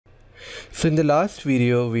So in the last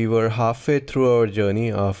video, we were halfway through our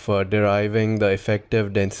journey of deriving the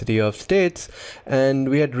effective density of states, and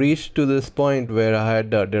we had reached to this point where I had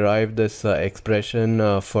derived this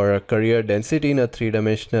expression for a carrier density in a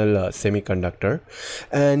three-dimensional semiconductor,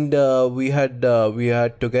 and we had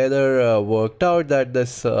together worked out that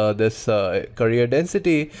this carrier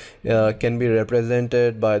density can be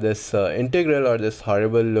represented by this integral, or this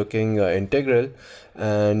horrible looking integral.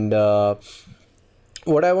 And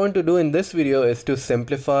what I want to do in this video is to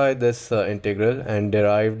simplify this integral and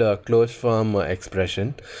derive the closed form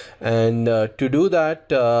expression. And to do that,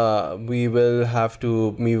 we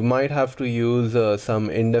might have to use some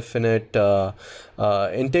indefinite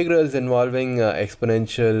integrals involving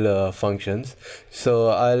exponential functions. So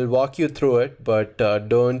I'll walk you through it, but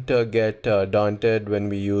don't get daunted when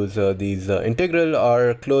we use these integral,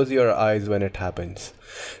 or close your eyes when it happens.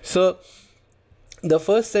 So the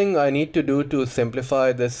first thing I need to do to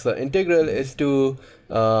simplify this integral is to,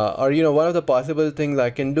 one of the possible things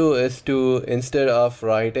I can do is to, instead of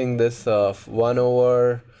writing this 1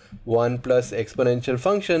 over 1 plus exponential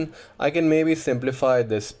function, I can maybe simplify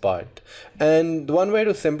this part. And one way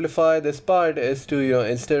to simplify this part is to,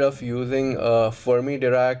 instead of using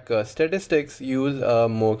Fermi-Dirac statistics, use a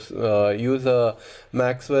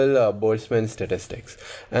Maxwell-Boltzmann statistics.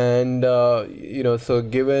 And so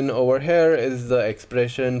given over here is the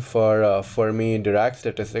expression for Fermi-Dirac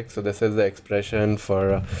statistics. So this is the expression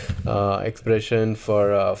for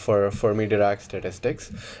Fermi-Dirac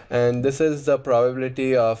statistics, and this is the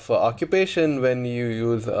probability of occupation when you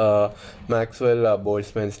use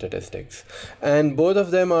Maxwell-Boltzmann statistics. And both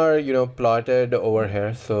of them are plotted over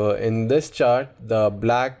here. So in this chart, the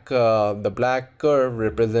black curve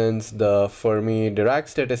represents the Fermi-Dirac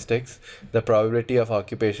statistics, the probability of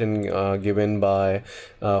occupation given by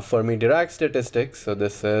Fermi-Dirac statistics. So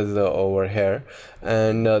this is over here,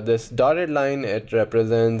 and this dotted line, it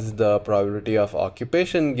represents the probability of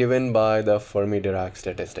occupation given by the Fermi-Dirac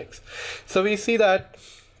statistics. So we see that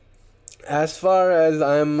as far as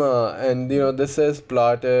this is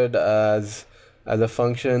plotted as a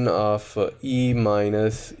function of E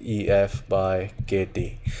minus EF by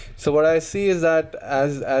KT. So what I see is that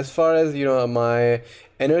as far as my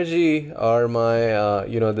energy, or my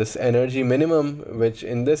this energy minimum, which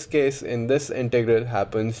in this case, in this integral,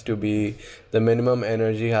 happens to be the minimum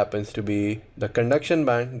energy, happens to be the conduction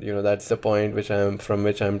band. That's the point from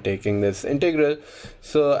which I'm taking this integral.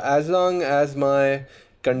 So as long as my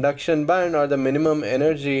conduction band, or the minimum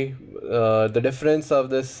energy, the difference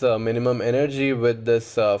of this minimum energy with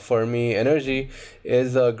this Fermi energy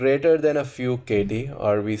is greater than a few kT,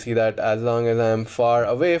 or we see that as long as I am far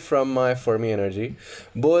away from my Fermi energy,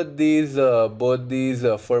 both these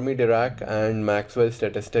Fermi-Dirac and Maxwell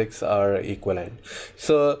statistics are equivalent.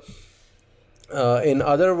 So in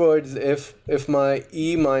other words, if my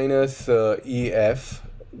E minus EF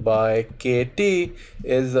by KT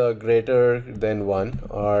is greater than 1,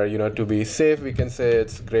 or to be safe, we can say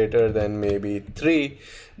it's greater than maybe 3,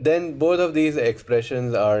 then both of these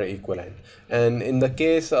expressions are equivalent. And in the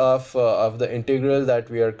case of the integral that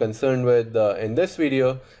we are concerned with in this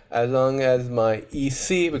video, as long as my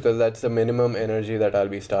EC, because that's the minimum energy that I'll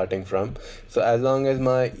be starting from, so as long as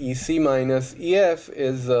my EC minus EF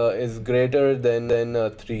is greater than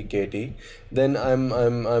 3 kT, then I'm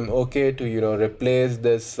okay to replace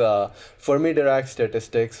this Fermi-Dirac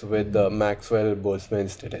statistics with the Maxwell-Boltzmann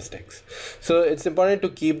statistics. So it's important to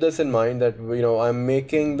keep this in mind, that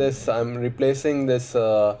I'm replacing this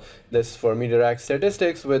Fermi-Dirac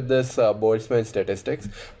statistics with this Boltzmann statistics,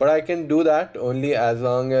 but I can do that only as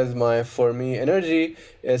long as my Fermi energy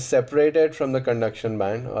is separated from the conduction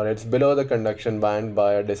band, or it's below the conduction band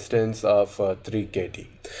by a distance of 3 kT.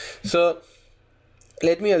 So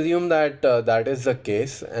let me assume that that is the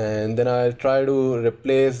case, and then I'll try to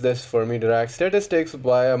replace this Fermi-Dirac statistics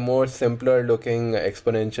by a more simpler looking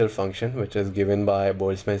exponential function, which is given by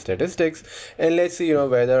Boltzmann statistics. And let's see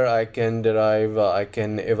whether I can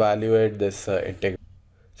evaluate this integral.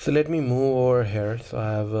 So let me move over here, so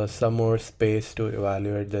I have some more space to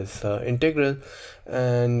evaluate this integral.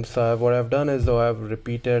 And so what I've done is, I've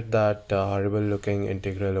repeated that horrible looking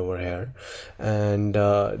integral over here. And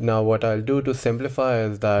now what I'll do to simplify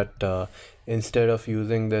is that instead of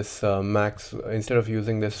using this Fermi-Dirac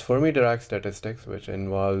statistics, which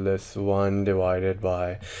involve this 1 divided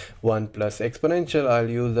by 1 plus exponential, I'll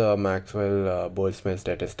use the Maxwell-Boltzmann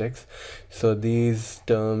statistics. So these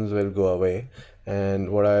terms will go away, and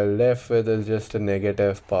what I'm left with is just a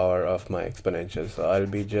negative power of my exponential. So I'll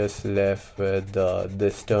be just left with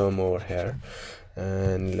this term over here,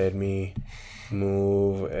 and let me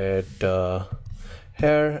move it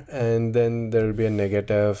here, and then there will be a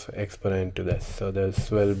negative exponent to this. So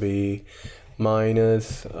this will be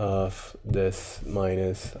minus of this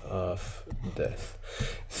minus of this.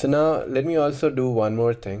 So now let me also do one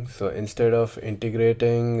more thing. So instead of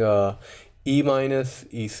integrating e minus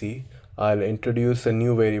ec, I'll introduce a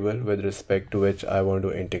new variable with respect to which I want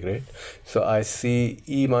to integrate. So I see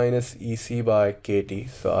e minus ec by kt.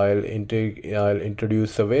 So I'll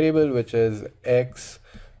introduce a variable which is x,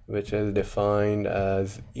 which is defined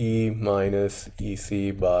as e minus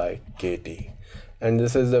ec by kt. And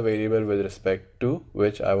this is the variable with respect to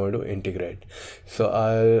which I want to integrate. So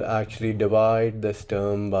I'll actually divide this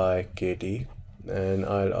term by kt, and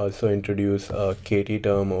I'll also introduce a kt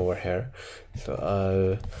term over here. So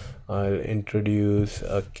I'll introduce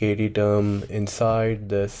a kt term inside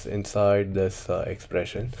this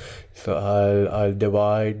expression. So I'll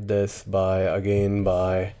divide this by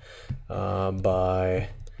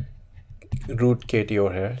root kt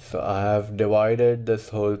over here. So I have divided this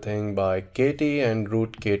whole thing by kt and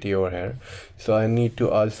root kt over here. So I need to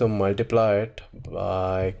also multiply it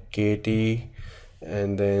by kt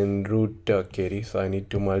and then root kt. So I need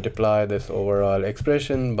to multiply this overall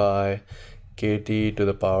expression by kt to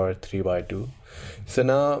the power 3 by 2. So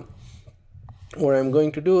now what I'm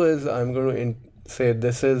going to do is I'm going to say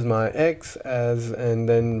this is my x as, and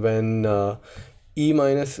then when e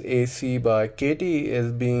minus ac by kt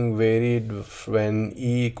is being varied when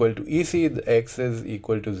e equal to ec, the x is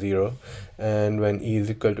equal to 0, and when e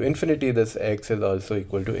is equal to infinity, this x is also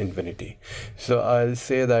equal to infinity. So I'll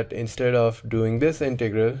say that instead of doing this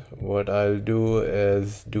integral, what I'll do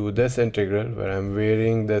is do this integral where I'm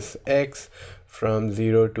varying this x from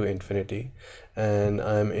 0 to infinity, and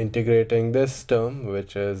I'm integrating this term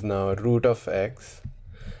which is now root of x,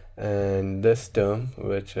 and this term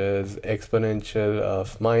which is exponential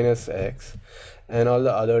of minus x, and all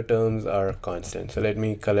the other terms are constant. So let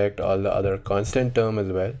me collect all the other constant term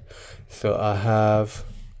as well. So I have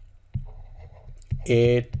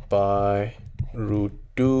 8 by root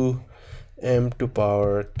 2 m to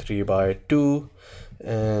power 3 by 2,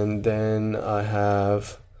 and then I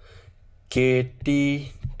have kt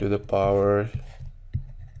to the power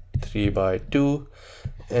 3 by 2,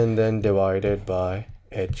 and then divided by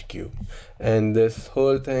h cube, and this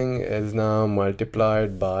whole thing is now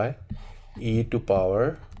multiplied by e to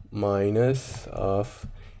power minus of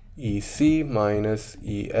ec minus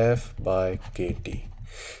ef by kt.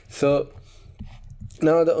 So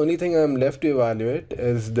now the only thing I'm left to evaluate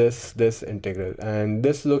is this integral, and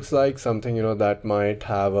this looks like something, you know, that might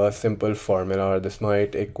have a simple formula, or this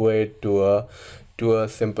might equate to a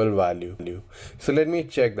simple value. So let me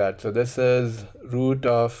check that. So this is root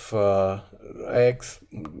of x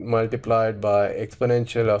multiplied by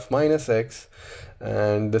exponential of minus x,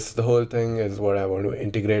 and this the whole thing is what I want to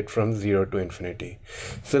integrate from 0 to infinity.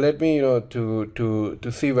 So let me, you know,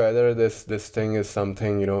 to see whether this thing is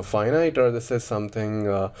something, you know, finite, or this is something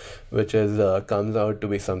which is comes out to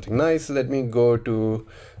be something nice. Let me go to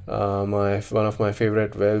one of my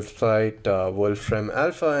favorite website, Wolfram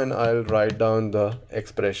Alpha, and I'll write down the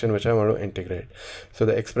expression which I want to integrate. So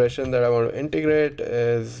the expression that I want to integrate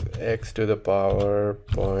is x to the power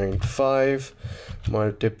 0.5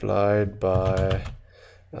 multiplied by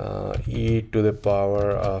e to the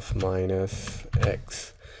power of minus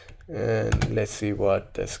x, and let's see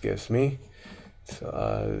what this gives me. So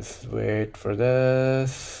I'll just wait for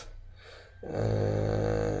this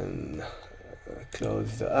and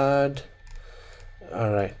close the ad.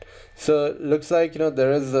 All right, so looks like, you know,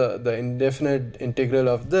 there is the indefinite integral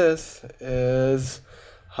of this is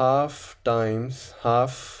half times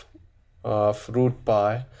half of root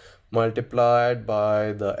pi multiplied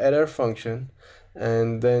by the error function,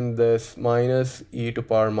 and then this minus e to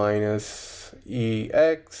power minus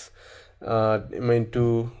ex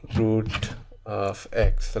into root of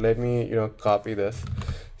x. So let me, you know, copy this.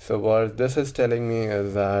 So what this is telling me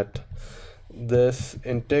is that this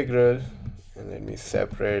integral, and let me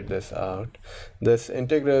separate this out, this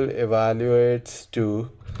integral evaluates to,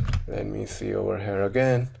 let me see over here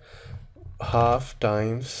again, half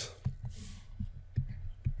times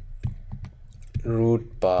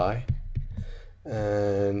root pi,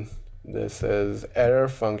 and this is error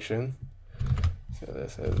function. So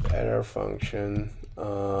this is error function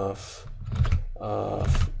of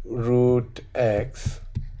root x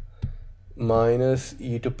minus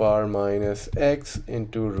e to power minus x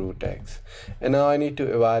into root x. And now I need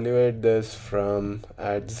to evaluate this from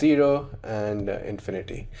at 0 and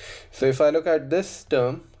infinity. So if I look at this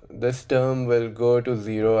term, term will go to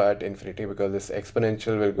 0 at infinity because this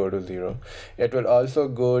exponential will go to 0. It will also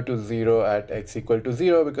go to 0 at x equal to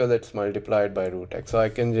 0 because it's multiplied by root x. So I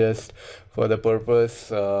can just, for the purpose,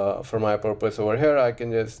 for my purpose over here, I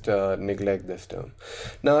can just neglect this term.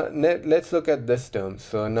 Now let's look at this term.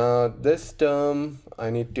 So now this term I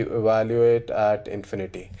need to evaluate at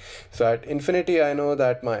infinity. So at infinity, I know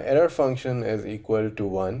that my error function is equal to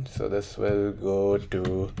 1. So this will go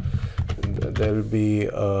to, there will be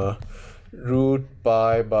a root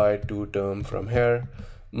pi by 2 term from here,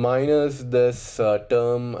 minus this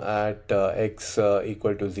term at x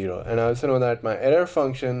equal to 0. And I also know that my error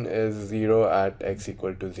function is 0 at x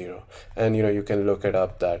equal to 0. And you can look it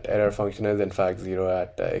up, that error function is in fact 0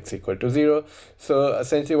 at x equal to 0. So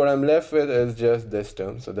essentially what I'm left with is just this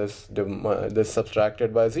term. So this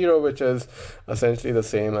subtracted by 0, which is essentially the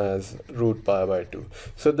same as root pi by 2.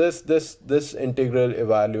 So this integral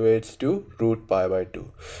evaluates to root pi by 2.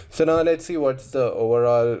 So now let's see what's the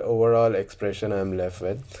overall expression I'm left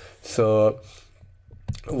with. So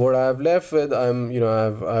what I've left with,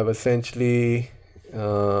 I've essentially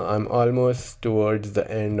I'm almost towards the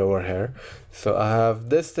end over here. So I have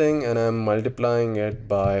this thing and I'm multiplying it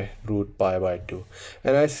by root pi by 2,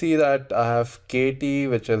 and I see that I have kt,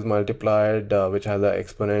 which is multiplied, which has an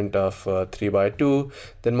exponent of 3 by 2.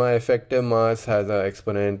 Then my effective mass has an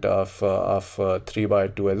exponent of 3 by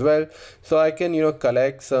 2 as well. So I can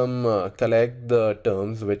collect the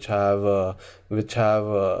terms which have all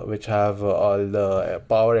the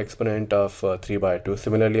power exponent of 3 by 2.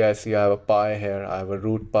 Similarly, I see I have a pi here, I have a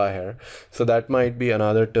root pi here. So that might be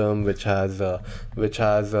another term which has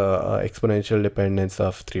exponential dependence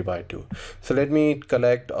of 3 by 2. So let me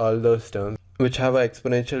collect all those terms which have an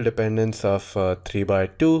exponential dependence of 3 by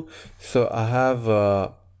 2. So I have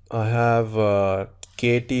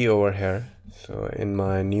kt over here. So in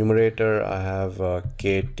my numerator I have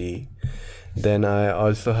kt. Then I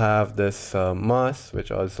also have this mass, which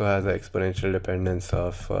also has an exponential dependence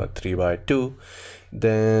of 3 by 2.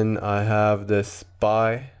 Then I have this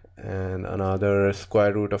pi and another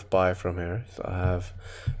square root of pi from here. So I have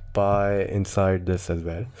pi inside this as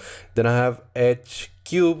well. Then I have h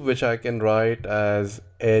cube, which I can write as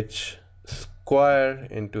h square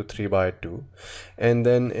into 3 by 2. And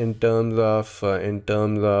then in terms of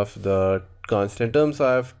the constant terms,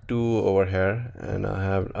 I have 2 over here, and I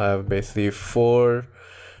have basically 4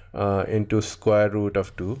 into square root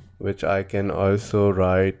of 2, which I can also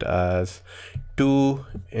write as 2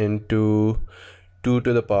 into 2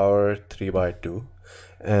 to the power 3 by 2.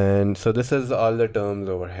 And so this is all the terms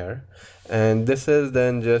over here, and this is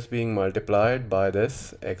then just being multiplied by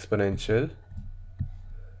this exponential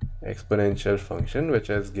function,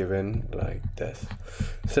 which is given like this.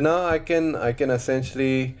 So now I can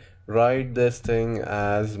essentially write this thing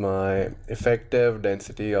as my effective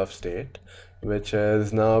density of state, which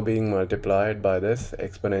is now being multiplied by this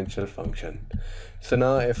exponential function. So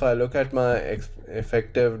now if I look at my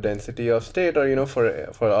effective density of state, or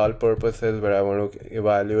for all purposes where I want to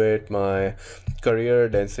evaluate my carrier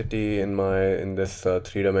density in this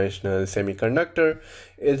three-dimensional semiconductor,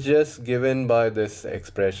 is just given by this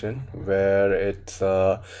expression where it's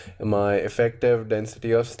my effective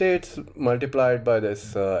density of states multiplied by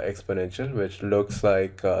this exponential, which looks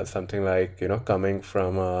like something like coming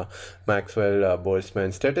from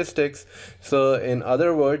Maxwell-Boltzmann statistics. So in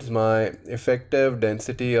other words, my effective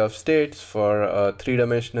density of states for a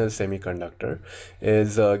three-dimensional semiconductor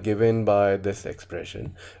is given by this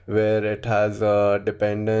expression, where it has a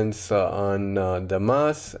dependence on the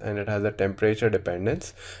mass, and it has a temperature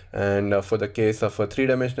dependence. And for the case of a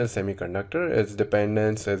three-dimensional semiconductor, its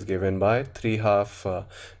dependence is given by 3/2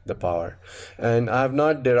 the power. And I have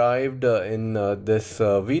not derived in this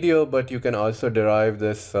video, but you can also derive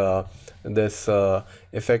this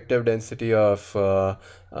effective density of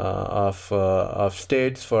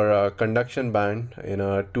states for a conduction band in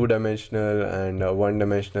a two-dimensional and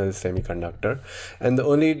one-dimensional semiconductor. And the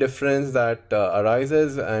only difference that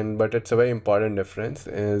arises, but it's a very important difference,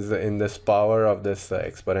 is in this power of this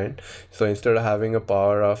exponent. So instead of having a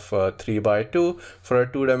power of 3 by 2 for a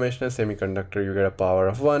two-dimensional semiconductor, you get a power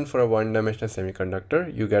of 1. For a one-dimensional semiconductor,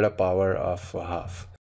 you get a power of 1/2.